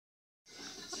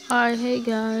Hi, hey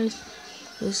guys,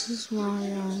 this is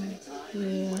Marion.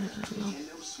 Yeah, I know.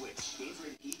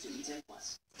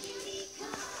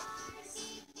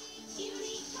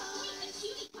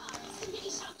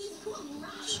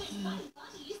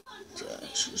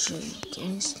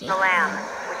 The lamb,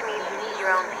 which means you need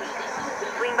your own piece.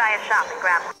 Swing by a shop and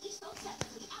grab one.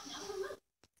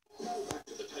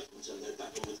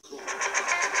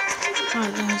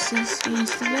 Alright guys, this is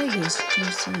the Vegas.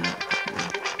 Just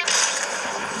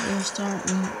they're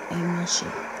starting a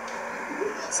mission.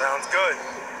 Sounds good.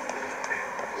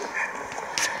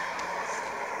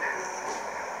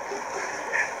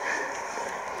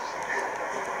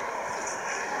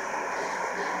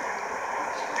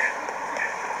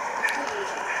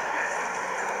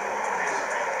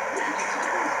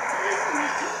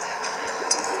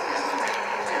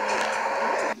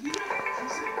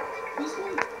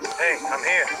 Hey, I'm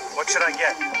here. What should I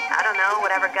get? I don't know,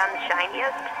 whatever gun's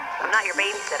shiniest. I'm not your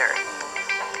babysitter.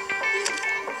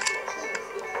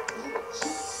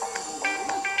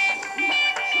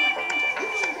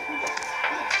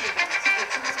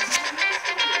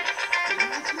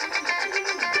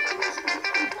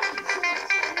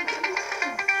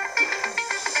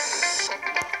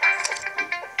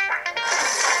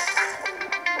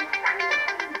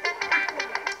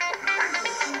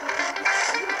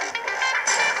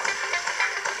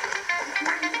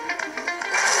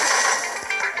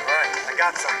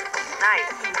 Got something.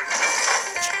 Nice.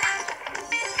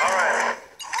 All right.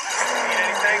 Need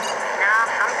anything? Nah,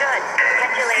 I'm good.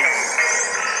 Catch you later.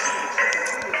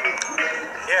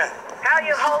 Yeah. How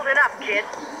you holding up, kid?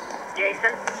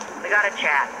 Jason, we gotta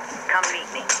chat. Come meet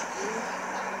me.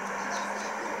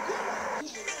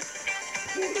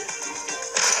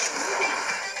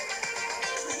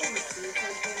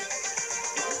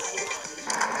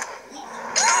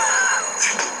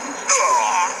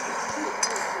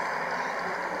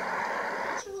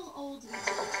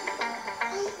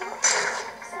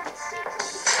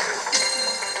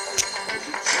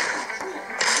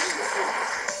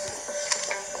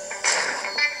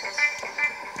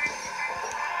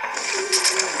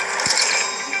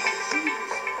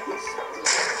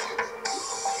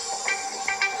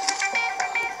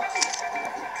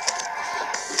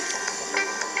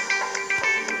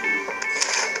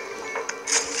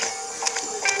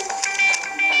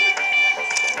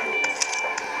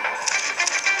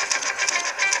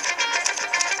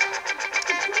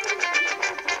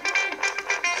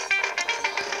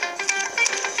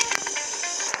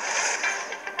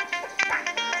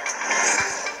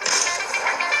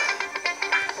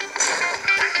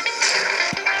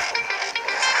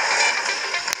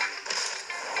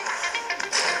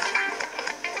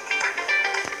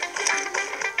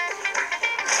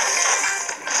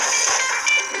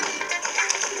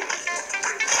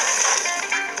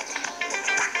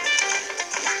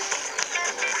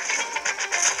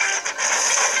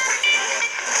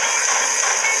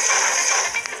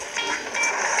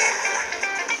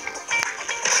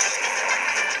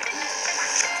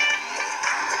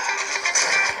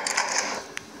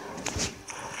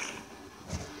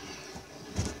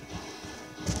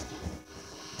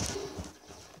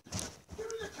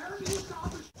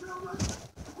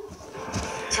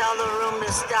 Tell the room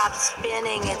to stop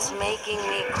spinning. It's making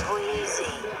me queasy.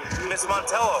 Miss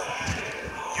Montello,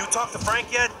 you talked to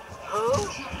Frank yet? Who?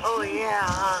 Oh,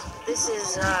 yeah. This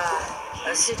is,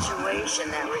 a situation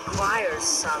that requires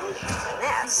some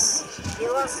finesse. He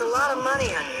lost a lot of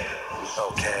money on you.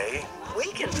 Okay. We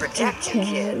can protect you,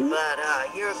 kid, but,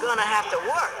 you're gonna have to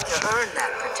work to earn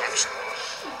that protection.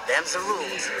 Them's the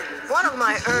rules. One of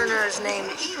my earners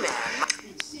named E-Man.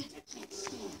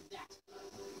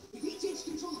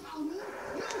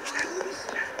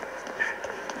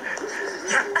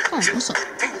 Oh, what's up?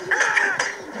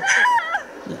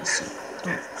 Yes,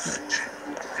 don't touch.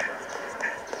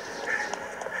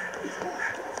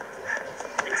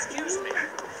 Excuse me.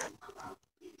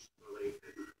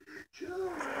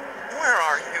 Where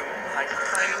are you, my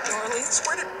kind darlings?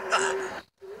 Where did...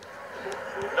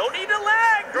 No need to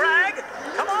lag, drag!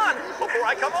 Come on, before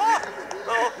I come off!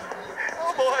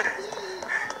 Oh boy.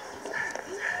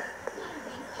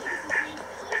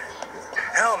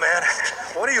 Hell, man,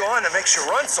 what are you on that makes you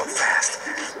run so fast?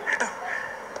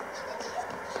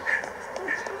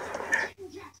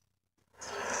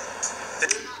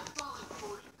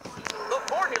 The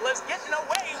formula's getting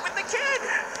away with the kid!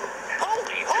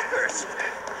 Holy hookers!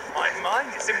 My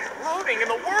mind is imploding and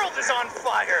the world is on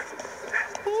fire!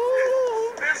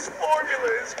 Ooh, this formula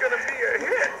is gonna be a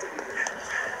hit!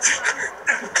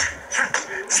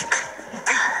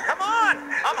 Come on!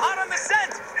 I'm hot on the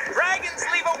scent! Dragons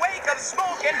leave a wake of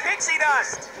smoke and pixie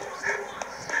dust!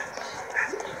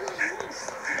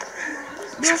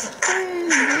 Your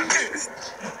friend.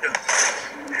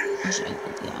 I should have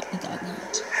got that.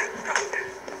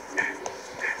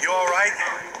 You all right?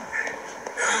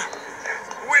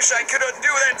 Wish I could undo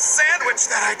that sandwich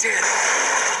that I did.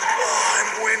 Oh,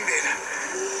 I'm winded.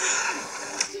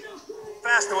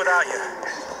 Faster without you.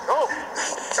 Go!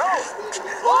 Go!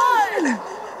 Slide!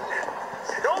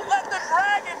 Don't let the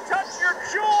dragon touch your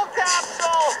jewel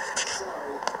capsule!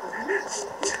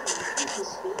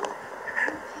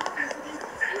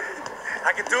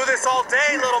 I can do this all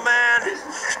day, little man.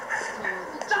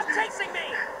 Stop chasing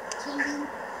me!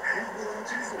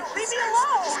 Leave me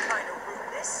alone! What kind of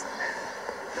rudeness?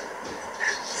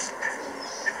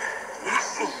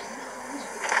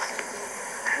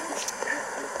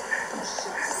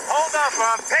 Hold up, or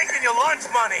I'm taking your lunch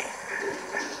money.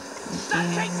 Stop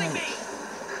chasing me!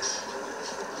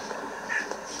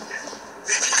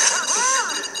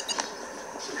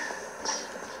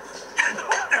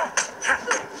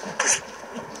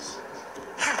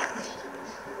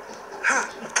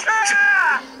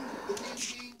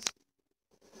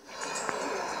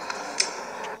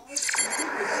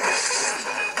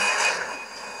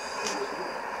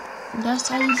 That's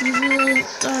how you do the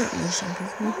third mission,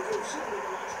 people.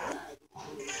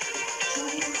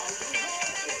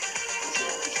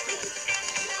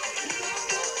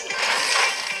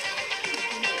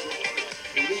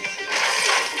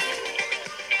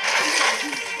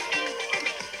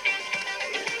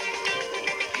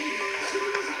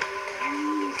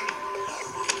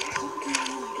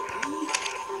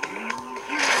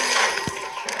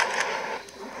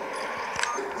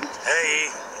 Hey,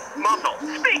 Muscle,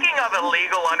 speaking of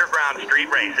illegal underground street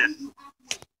races.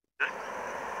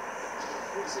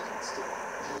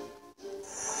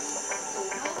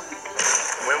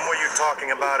 When were you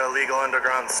talking about illegal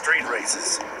underground street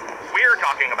races? We're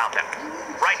talking about them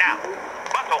right now.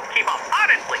 Muscle, keep up.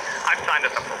 Honestly, I've signed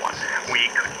us up for one. We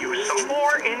could use some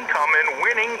more income and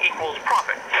winning equals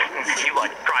profit. You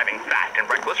like driving fast and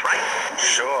reckless, right?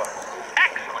 Sure.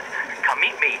 Excellent. Come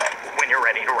meet me when you're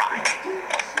ready to ride.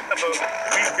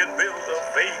 We can build a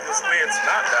Vegas where it's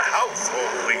not the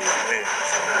household Vegas.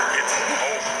 It's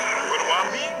home. What do I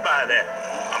mean by that?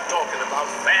 I'm talking about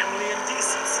family and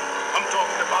decency. I'm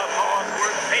talking about hard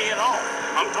work paying off.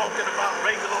 I'm talking about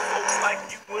regular folks like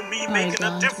you and me making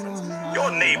a difference.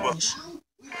 Your neighbor.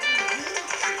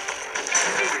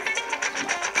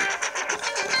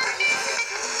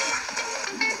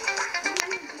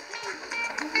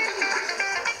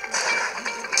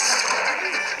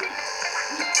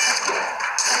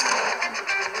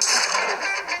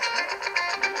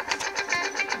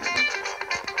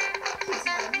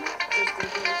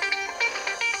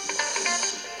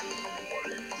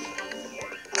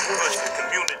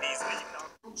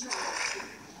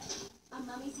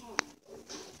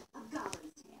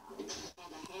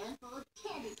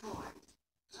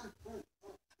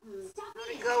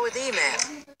 Go with email.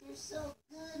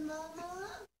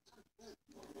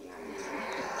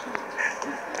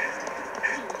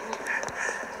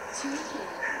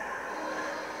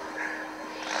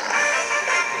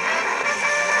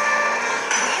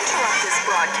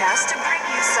 Broadcast to bring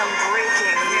you some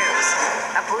breaking news.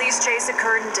 A police chase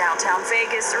occurred in downtown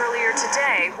Vegas earlier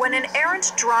today when an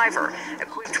errant driver,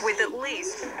 equipped with at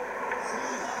least...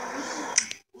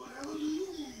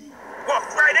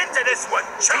 Walk right into this one,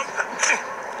 chump!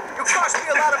 You cost me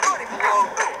a lot of money, bro.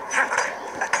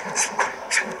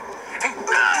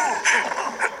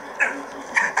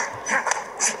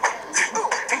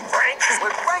 Frank,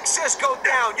 when Frank says go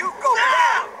down, you go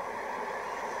down!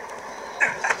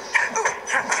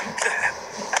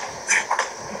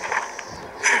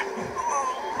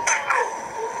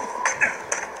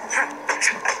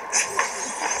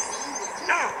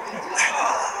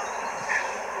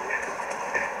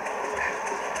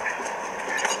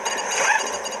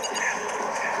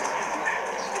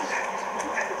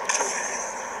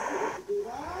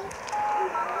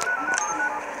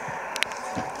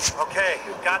 Okay,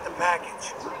 got the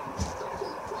package.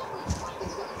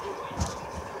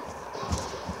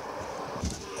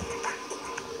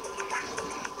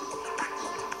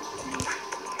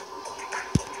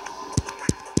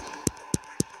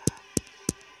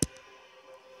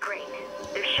 Great.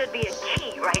 There should be a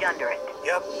key right under it.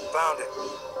 Yep, found it.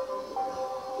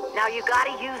 Now you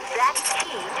gotta use that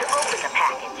key to open the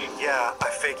package. Yeah, I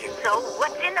figured. So,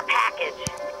 what's in the package?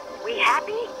 We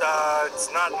happy?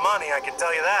 It's not money, I can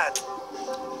tell you that.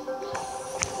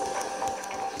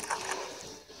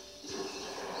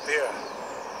 Vera,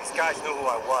 these guys knew who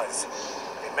I was.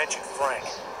 They mentioned Frank.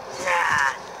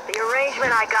 Nah, the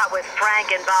arrangement I got with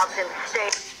Frank involves him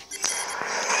staying...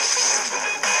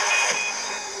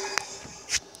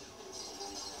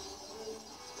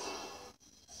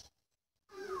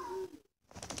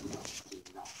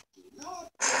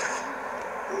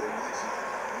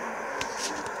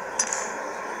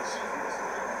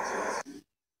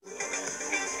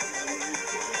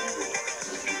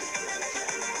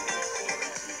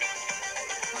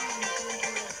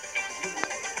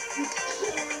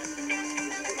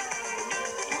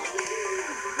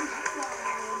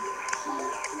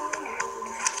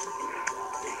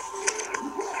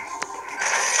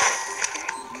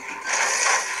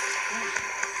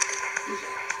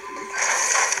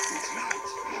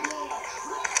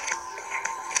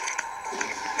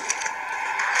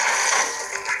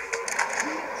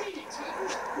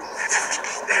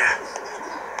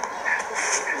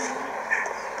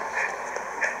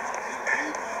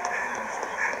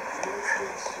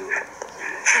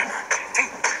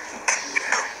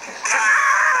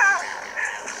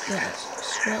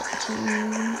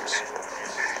 cartoons.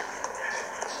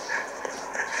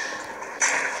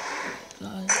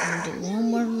 Guys, I'll do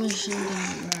one more mission, then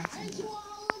I'm wrapping up.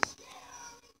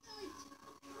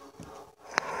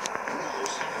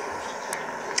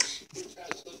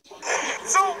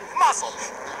 So, Muscle,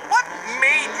 what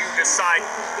made you decide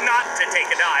not to take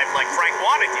a dive like Frank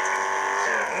wanted you to?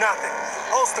 Nothing.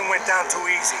 Holston went down too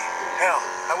easy. Hell,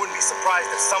 I wouldn't be surprised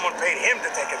if someone paid him to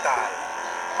take a dive.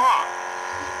 Huh.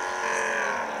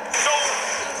 So,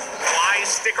 why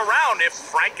stick around if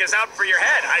Frank is out for your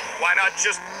head? Why not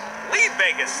just leave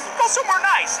Vegas? Go somewhere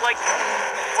nice, like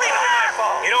Freedom.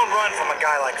 You don't run from a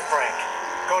guy like Frank.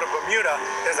 Go to Bermuda,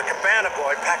 there's a cabana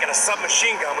boy packing a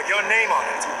submachine gun with your name on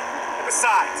it. And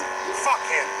besides, fuck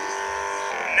him.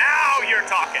 Now you're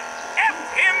talking. F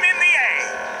him in the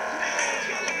A.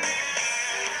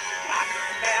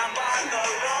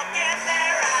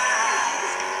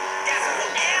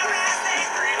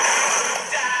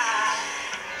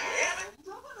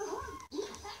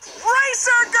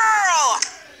 Racer girl!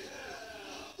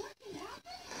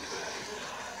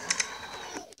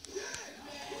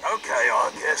 Okay,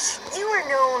 August. You are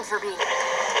known for being 3, 2,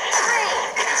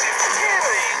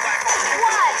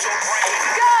 1,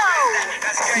 go!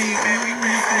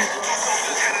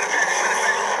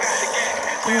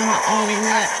 We're not only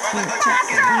that, we're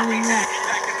talking only that.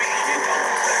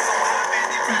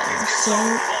 So,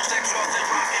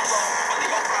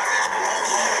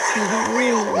 in the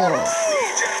real world,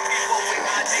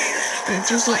 it's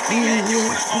just like in the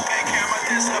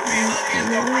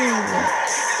real world.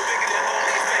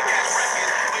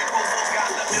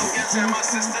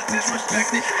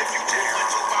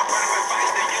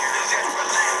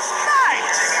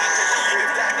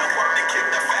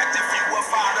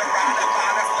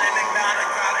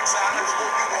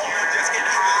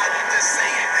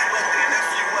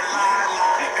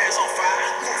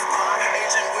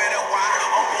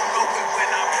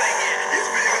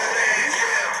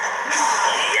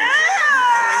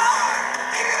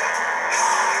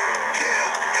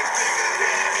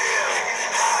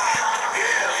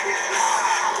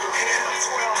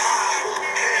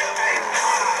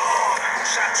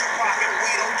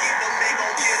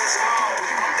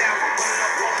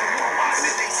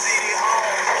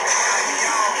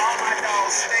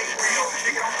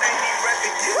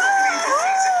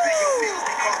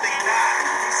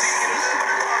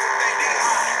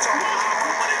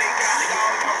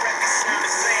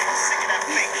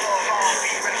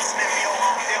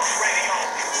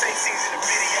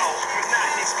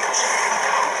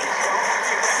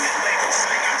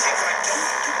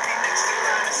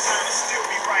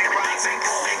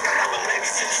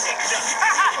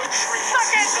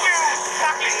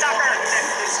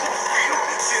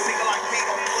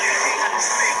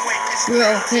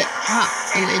 Real hip hop,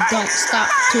 and it don't stop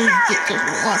till you get to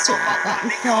watch it. Like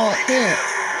we call it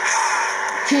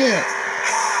hip,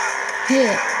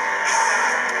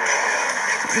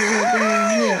 real damn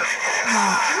hip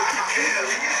hop.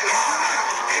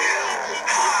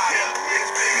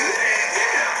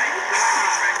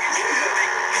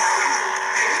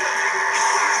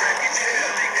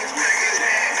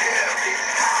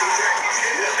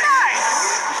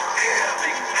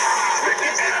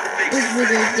 It's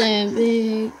really damn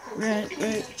big, right.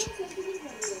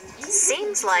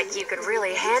 Seems like you could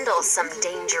really handle some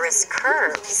dangerous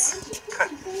curves.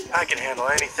 I can handle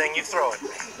anything you throw at me.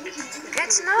 Good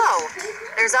to know.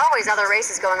 There's always other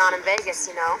races going on in Vegas,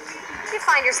 you know. If you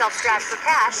find yourself strapped for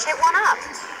cash, hit one up.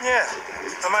 Yeah,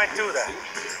 I might do that.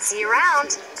 See you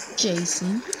around.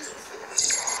 Jason.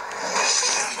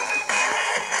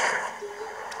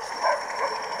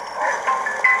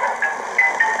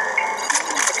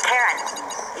 It's Karen.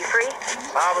 You free?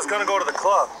 I was gonna go to the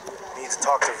club. Need to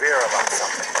talk to Vera about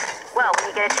something. Well, when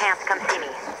you get a chance, come see me. I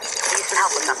need some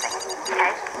help with something,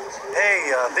 okay?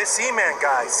 Hey, this E-Man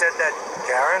guy said that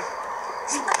Karen.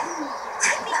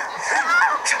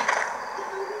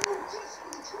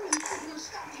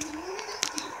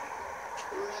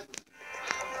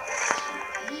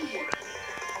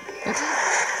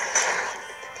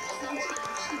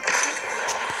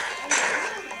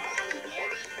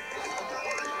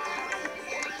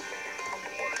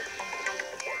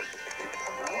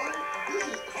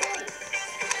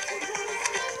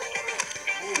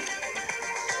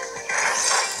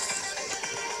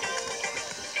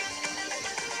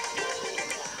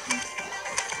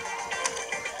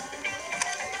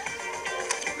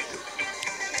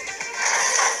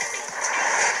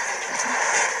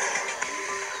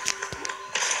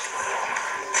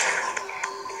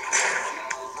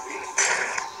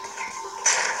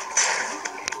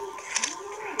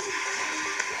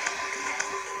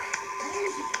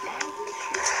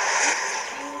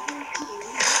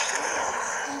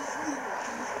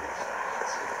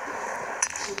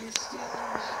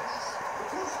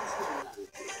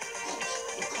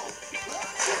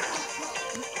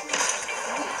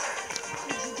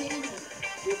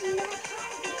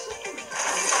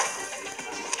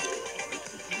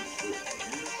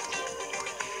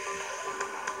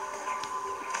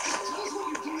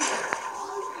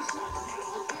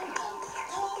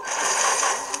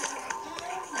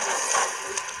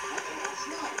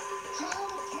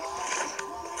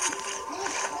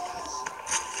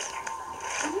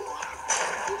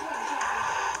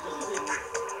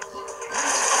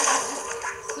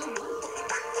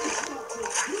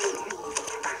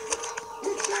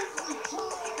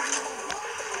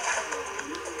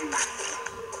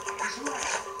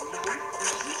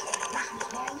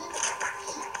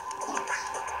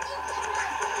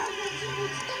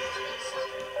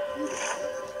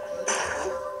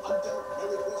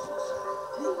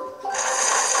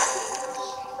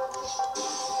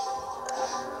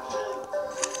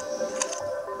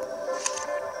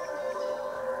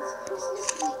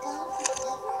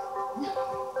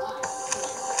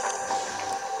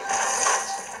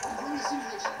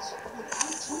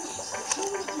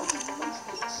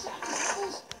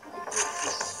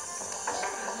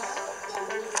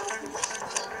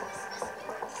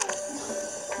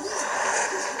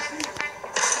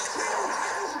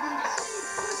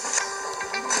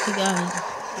 Okay, guys,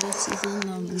 this is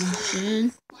another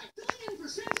mission.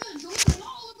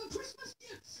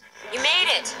 You made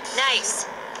it. Nice.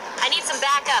 I need some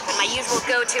backup, and my usual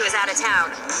go-to is out of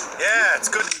town. Yeah, it's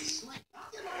good.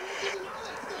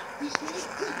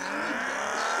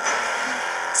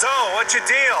 So, what's your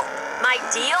deal? My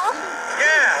deal?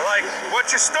 Yeah, like,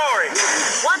 what's your story?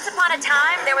 Once upon a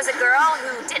time, there was a girl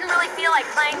who didn't really feel like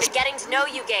playing the getting to know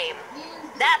you game.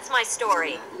 That's my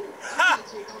story. Ha!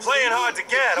 Playing hard to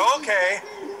get, okay.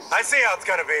 I see how it's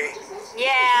gonna be.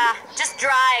 Yeah, just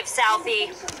drive, Southie.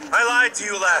 I lied to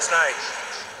you last night.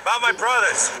 About my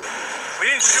brothers. We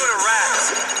didn't shoot a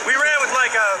rat. We ran with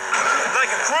like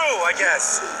a crew, I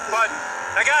guess. But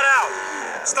I got out.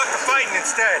 Stuck to fighting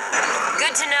instead.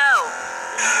 Good to know.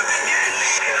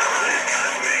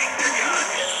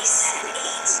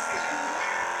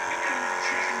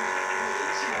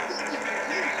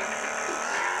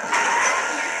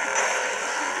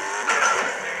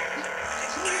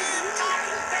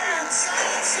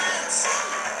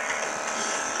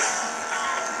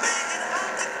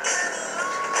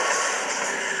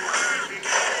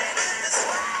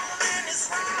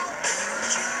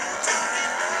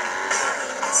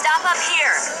 Stop up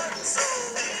here.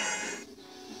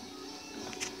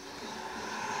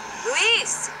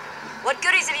 Luis, what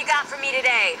goodies have you got for me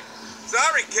today?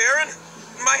 Sorry, Karen.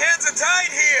 My hands are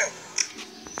tied here.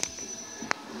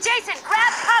 Jason,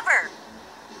 grab cover.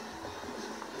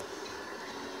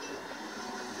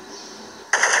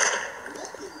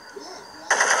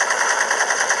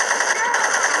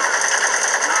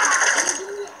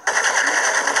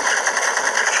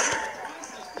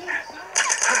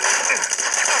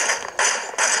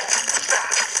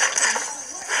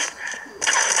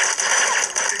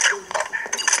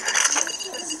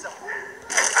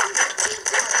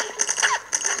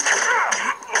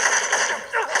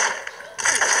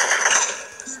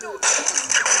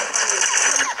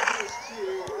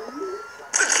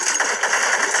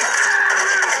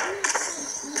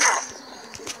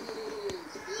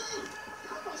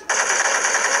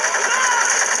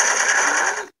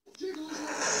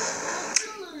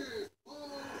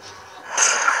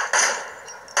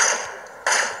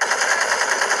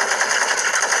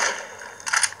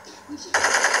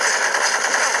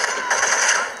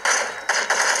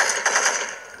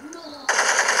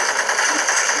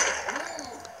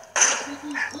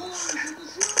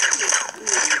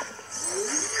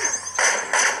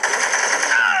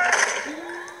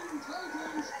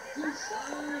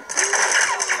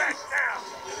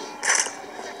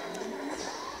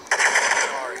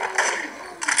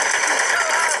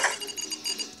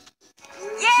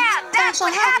 That's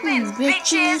what happens,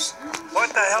 bitches.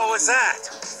 What the hell was that?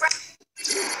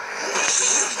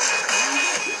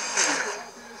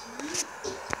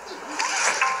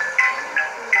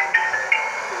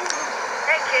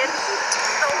 Hey, kids.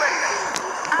 So listen.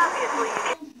 Obviously, you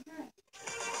can't.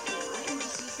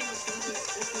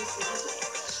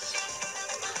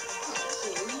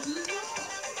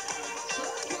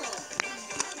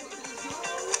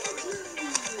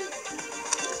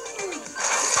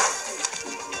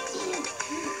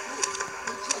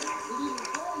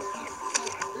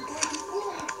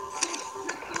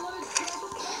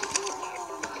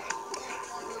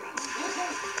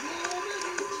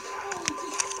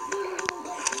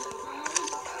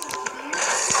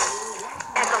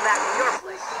 Go back to your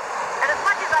place. And as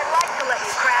much as I'd like to let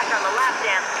you crash on the lap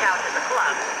dance couch at the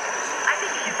club, I think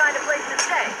you should find a place to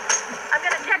stay. I'm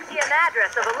gonna text you an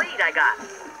address of a lead I got.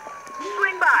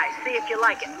 Swing by, see if you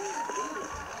like it.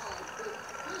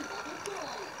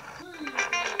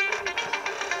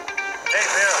 Hey,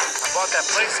 Vera, I bought that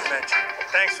place you mentioned.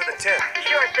 Thanks for the tip.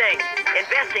 Sure thing.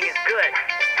 Investing is good.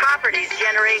 Properties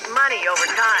generate money over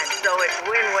time, so it's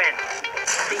win-win.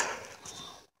 See?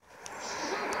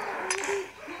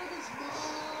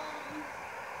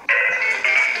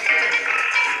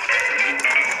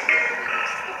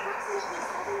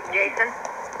 Jason,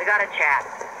 we got a chat.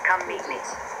 Come meet me.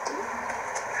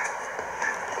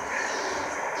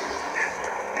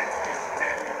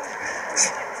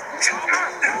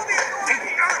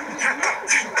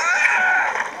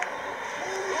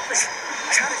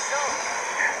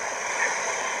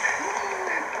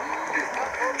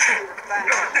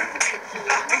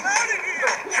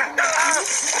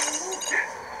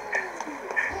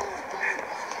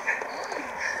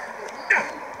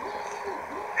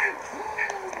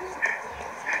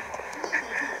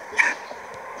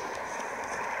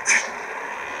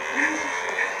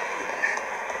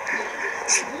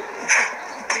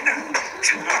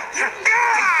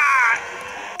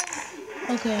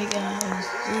 Okay, guys,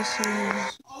 this is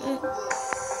it.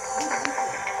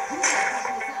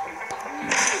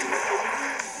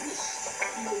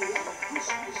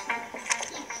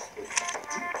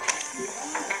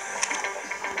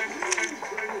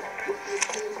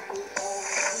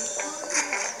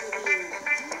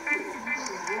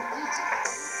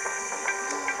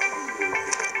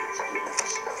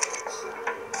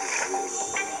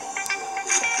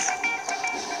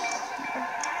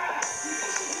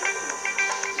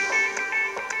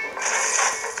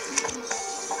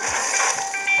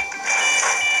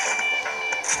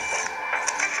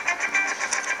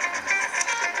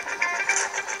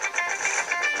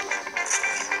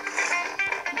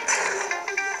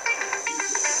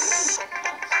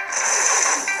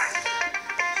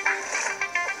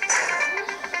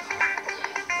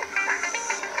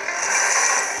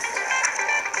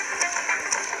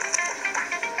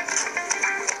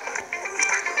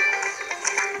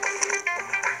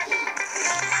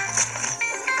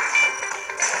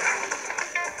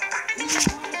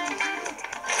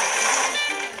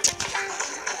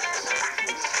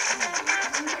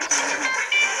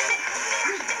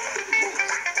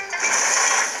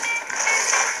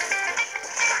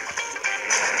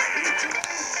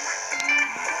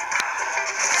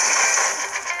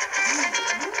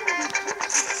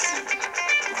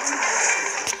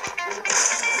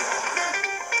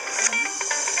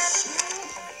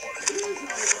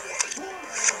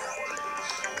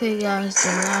 Okay, guys, the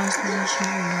last mission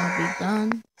will now be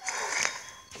done.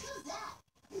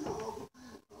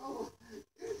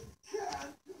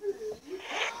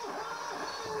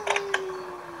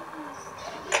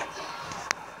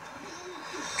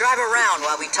 Drive around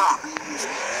while we talk.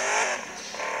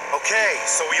 Okay,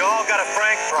 so we all got a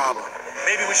Frank problem.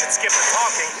 Maybe we should skip the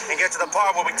talking and get to the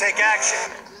part where we take action.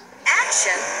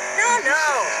 Action?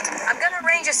 No. I'm gonna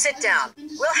arrange a sit-down.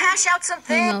 We'll hash out some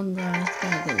Hang things. on, guys.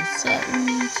 Gotta go to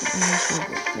settings to initiate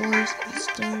the voice. Get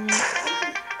started.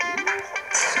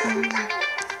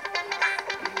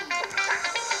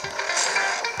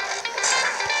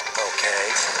 Okay.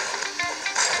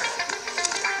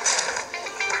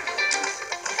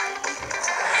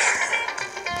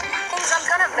 I'm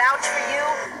gonna vouch for you,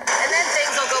 and then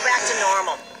things will go back to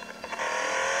normal.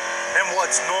 And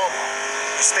what's normal?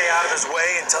 You stay out of his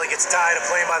way until he gets tired of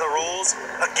playing by the rules?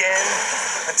 Again?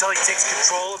 Until he takes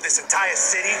control of this entire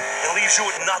city and leaves you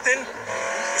with nothing?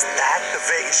 Is that the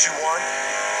Vegas you want?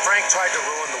 Frank tried to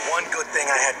ruin the one good thing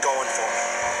I had going for me.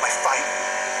 My fight.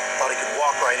 Thought he could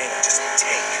walk right in and just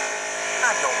take.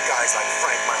 I've known guys like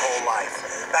Frank my whole life.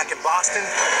 Back in Boston,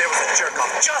 there was a jerk-off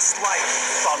just like me.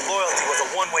 Thought loyalty was a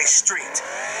one-way street.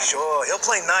 Sure, he'll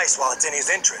play nice while it's in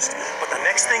his interest. But the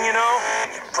next thing you know,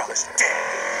 your brother's dead.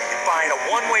 You're buying a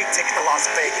one-way ticket to Las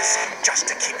Vegas just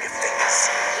to keep your fingers.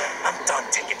 I'm done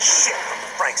taking shit from the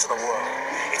Franks of the world.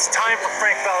 It's time for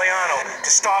Frank Valiano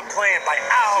to start playing by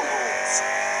our rules.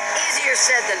 Easier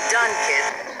said than done, kid.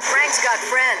 Frank's got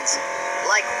friends,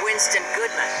 like Winston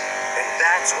Goodman. And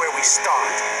that's where we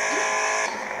start.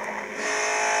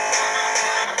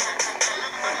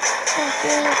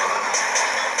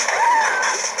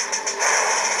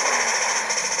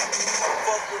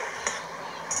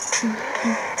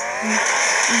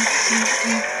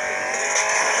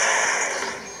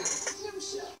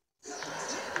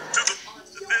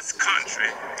 This country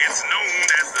is known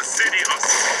as the city of...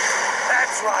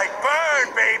 That's right,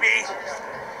 burn, baby!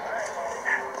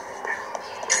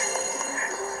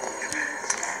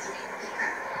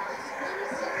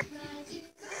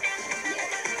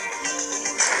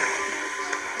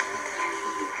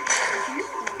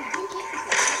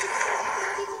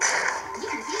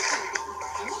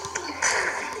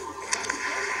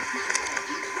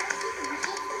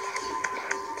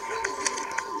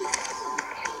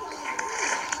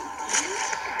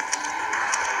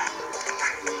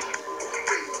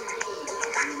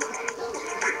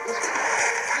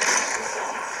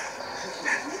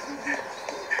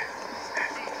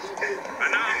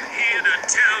 And I'm here to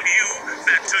tell you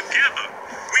that together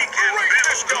we can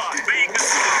build a Vegas.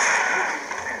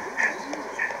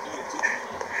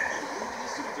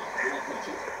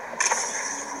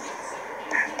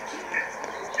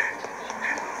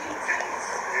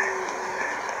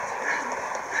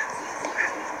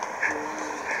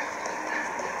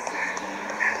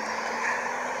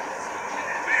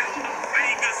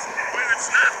 Vegas, where it's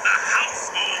not the house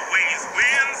always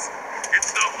wins,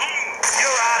 it's the home.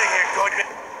 You're out of here, Goodman.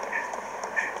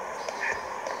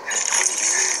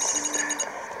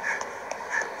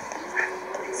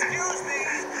 Excuse me.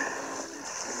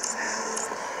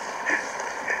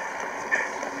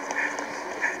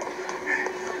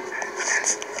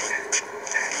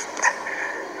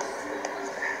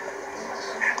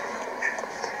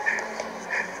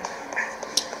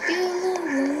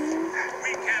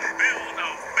 We can build a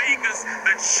Vegas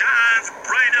that shines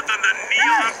brighter than the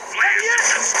neon flash in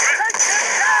the strip.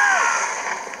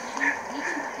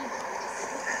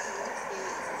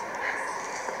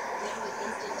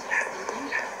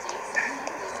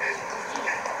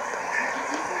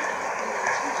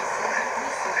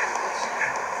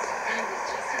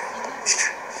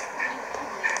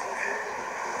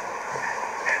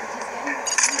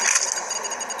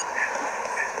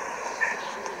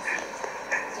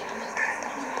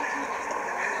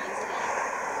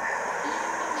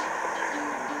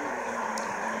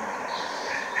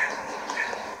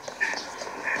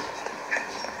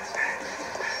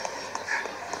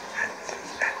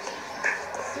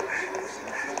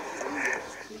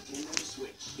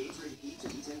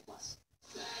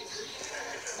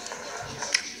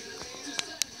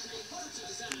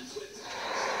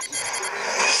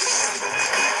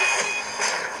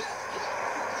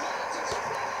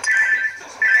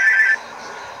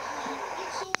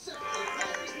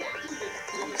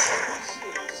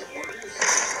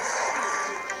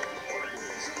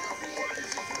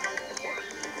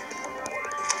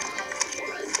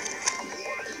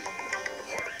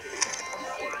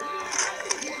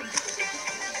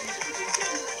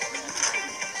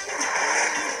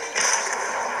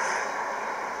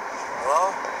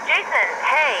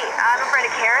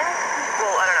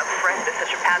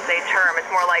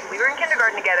 more like we were in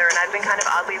kindergarten together, and I've been kind of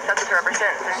oddly obsessed with her ever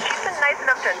since. And she's been nice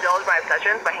enough to indulge my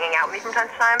obsessions by hanging out with me from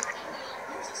time to time.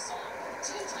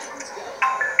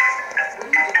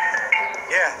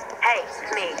 Yeah. Hey,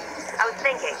 it's me. I was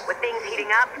thinking, with things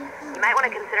heating up, you might want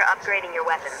to consider upgrading your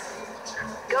weapons.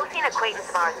 Go see an acquaintance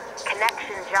of ours,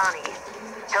 Connection Johnny.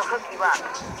 He'll hook you up.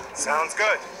 Sounds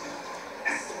good.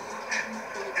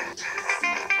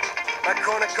 My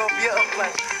cornucopia of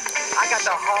like, I got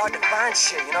the hard to find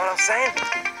shit, you know what I'm saying?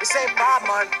 This ain't Bob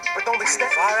Mart, but don't be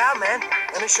far out, man.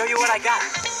 Let me show you what I got.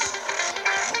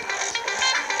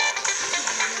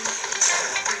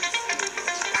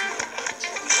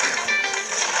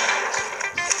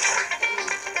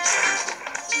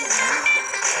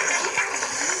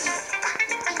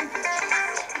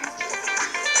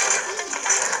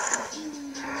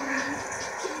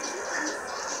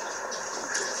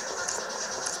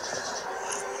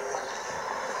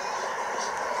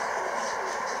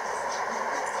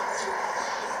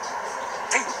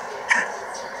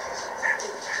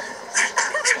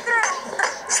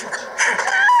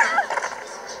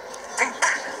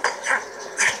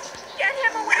 Get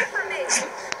him away from me!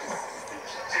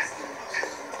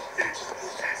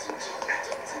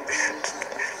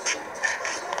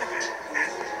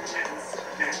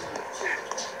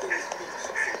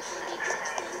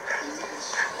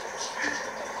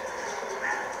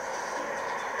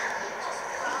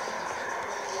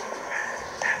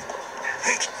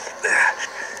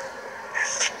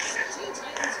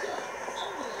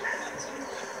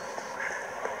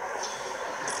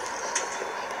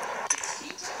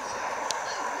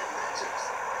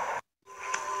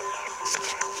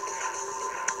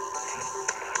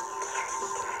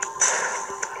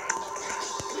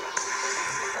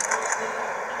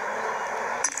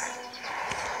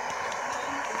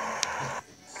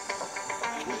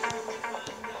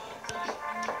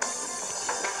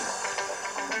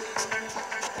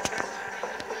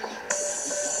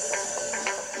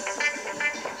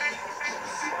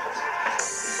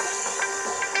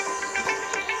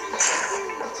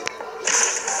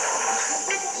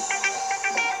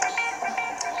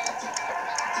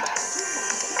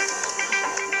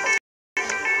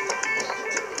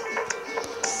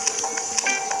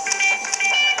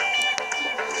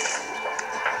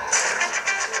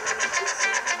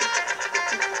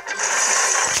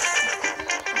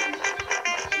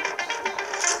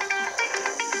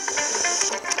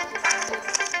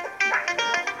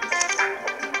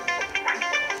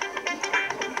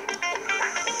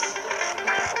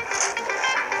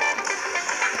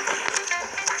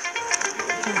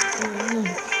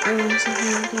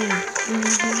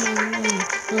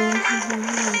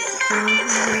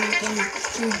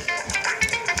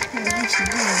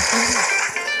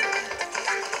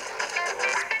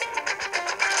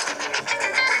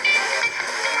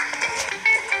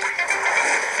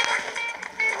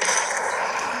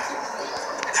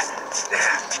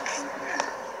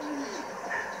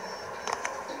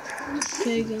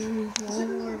 Okay guys, why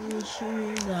are we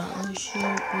saying that I should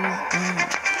be done?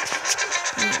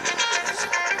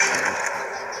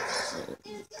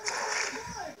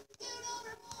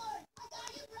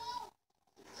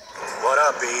 What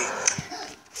up, B?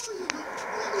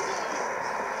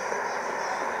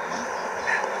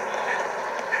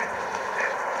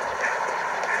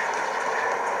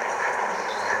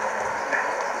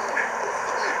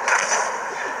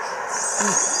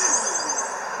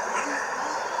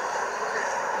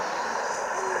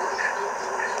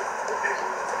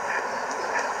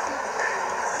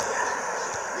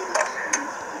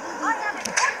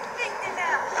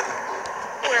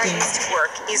 Where I used to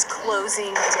work is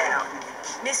closing down.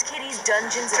 Miss Kitty's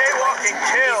Dungeons and Jaywalking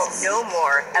Dragons kills. is no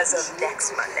more as of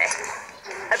next Monday.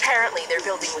 Apparently, their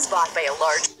building was bought by a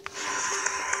large...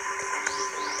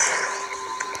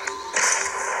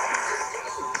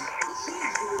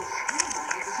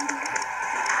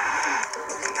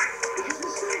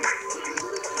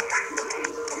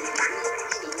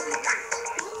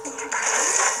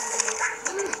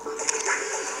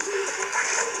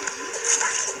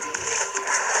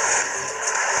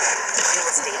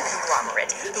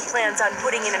 conglomerate who plans on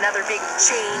putting in another big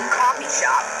chain coffee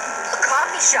shop. A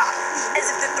coffee shop, as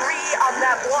if the three on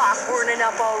that block weren't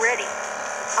enough already.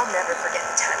 I'll never forget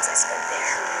the times I spent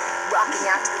there, rocking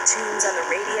out to the tunes on the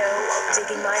radio while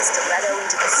digging my stiletto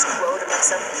into the scrotum of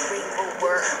some grateful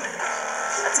worm.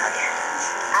 I'll tell you,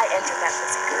 I entered that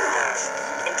as a girl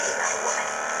and came out a woman.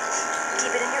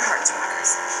 Keep it in your hearts,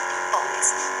 rockers.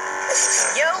 Always.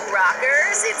 Yo,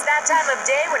 rockers, it's that time of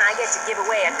day when I get to give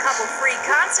away a couple free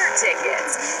concert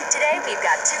tickets. Today, we've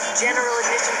got 2 general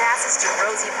admission passes to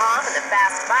Rosie Palm and the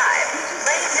Fast Five,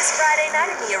 playing this Friday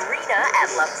night in the arena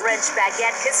at La French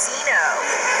Baguette Casino.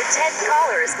 The 10th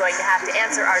caller is going to have to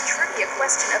answer our trivia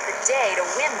question of the day to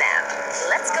win them.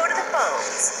 Let's go to the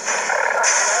phones.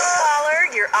 Hello,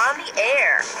 caller, you're on the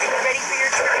air. Are you ready for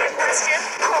your trivia question?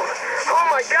 Oh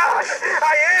my God,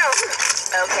 I am!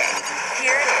 Okay,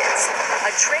 here it is.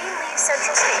 A train leaves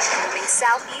Central Station moving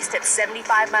southeast at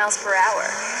 75 miles per hour.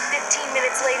 15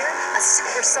 minutes later, a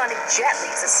supersonic jet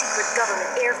leaves a secret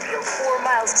government airfield 4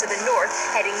 miles to the north,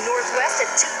 heading northwest at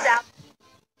 2,000.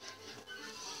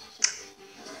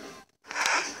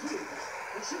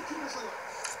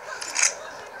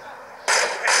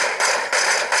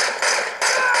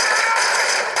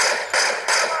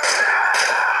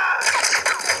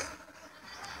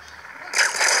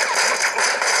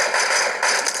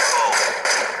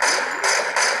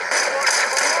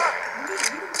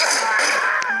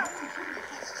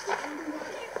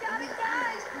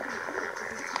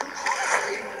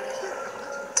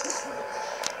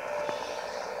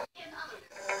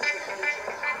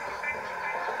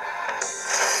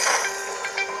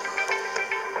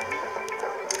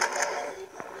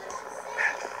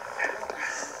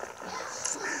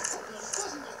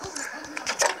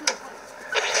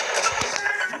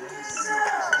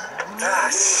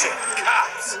 Ah, shit,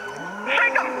 cops.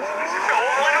 Shake 'em!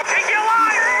 Don't let 'em take you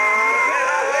alive! And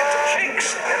I went to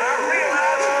Chinks, and I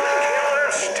realized the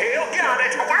killer still got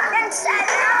it. Nothing said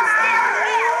I'm still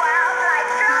here while I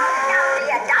throw down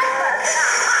the diapers in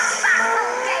a hot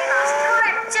bathroom game of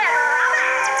scripted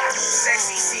romance.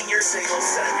 Sexy senior single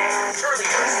Sunday. Early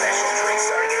bird special drink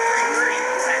starting at 3:30.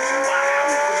 That's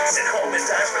wow. Sit home in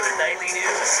time for the nightly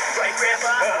news. Right,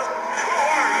 Grandpa? Who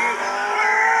are you?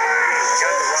 Just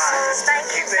the rise. Thank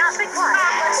you, stop being quiet.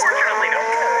 Fortunately, no.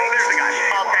 There's the guy.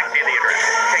 I'll text you the address.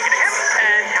 Take it to him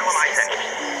and tell him I sent you.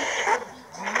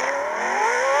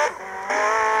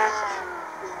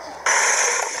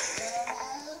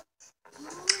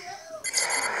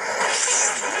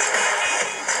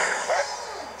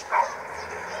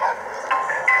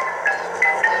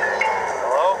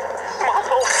 Hello?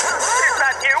 Muscle, is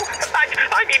that you?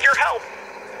 I need your help.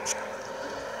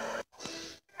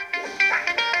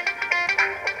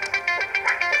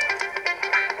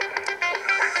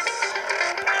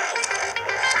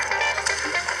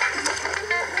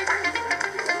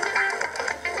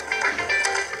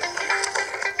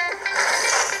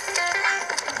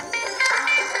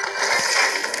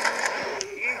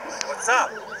 What's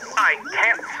up? I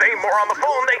can't say more on the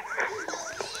phone.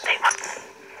 They must.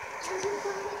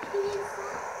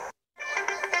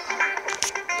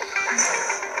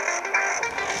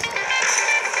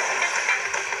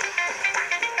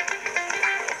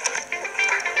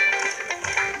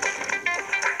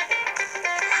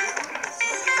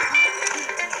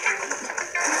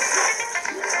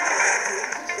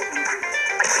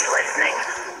 Be listening.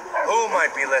 Who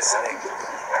might be listening?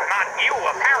 Not you,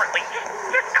 apparently.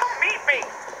 Just come meet me.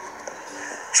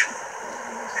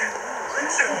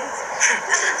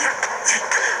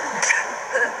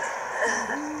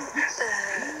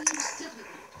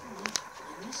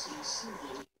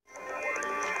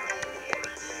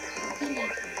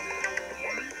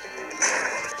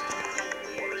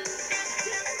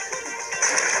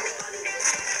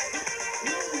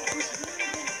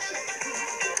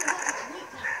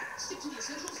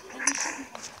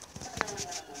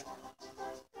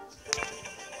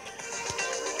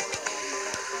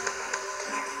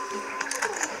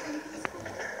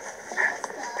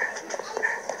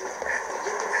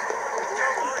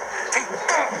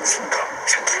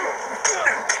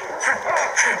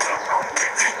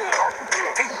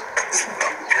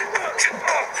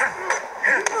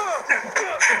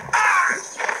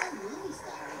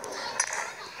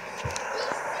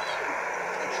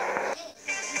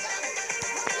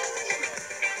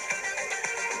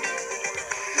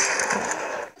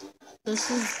 This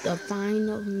is the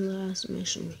final last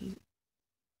mission.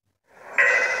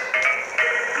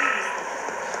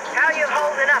 How you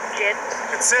holding up, kid?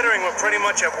 Considering we're pretty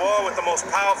much at war with the most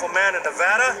powerful man in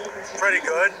Nevada, pretty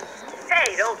good.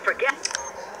 Hey, don't forget.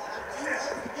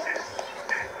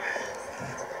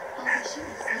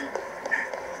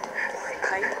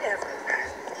 I never.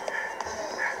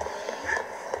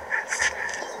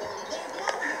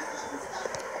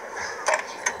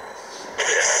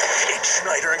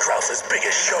 Schneider and Krause's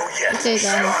biggest show yet. Okay, guys. Ich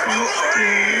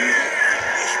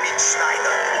bin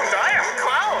Schneider. Und I am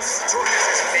Klaus.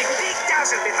 Julius' big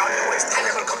 1000 bit on the West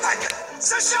Animal Companion.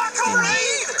 The Charcoal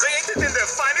Raid! Created in the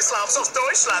finest Slabs aus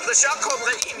Deutschland. The Shark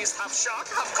Cobra is half shark,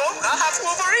 half cobra, half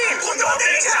Wolverine.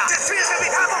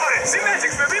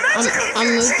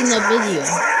 I'm making a video.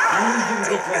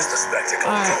 Don't miss the spectacle.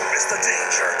 Alright. Don't miss the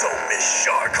danger. Don't miss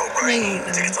Shark Cobra. Hang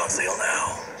on. Tickets on sale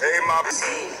now. Hey,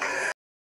 my...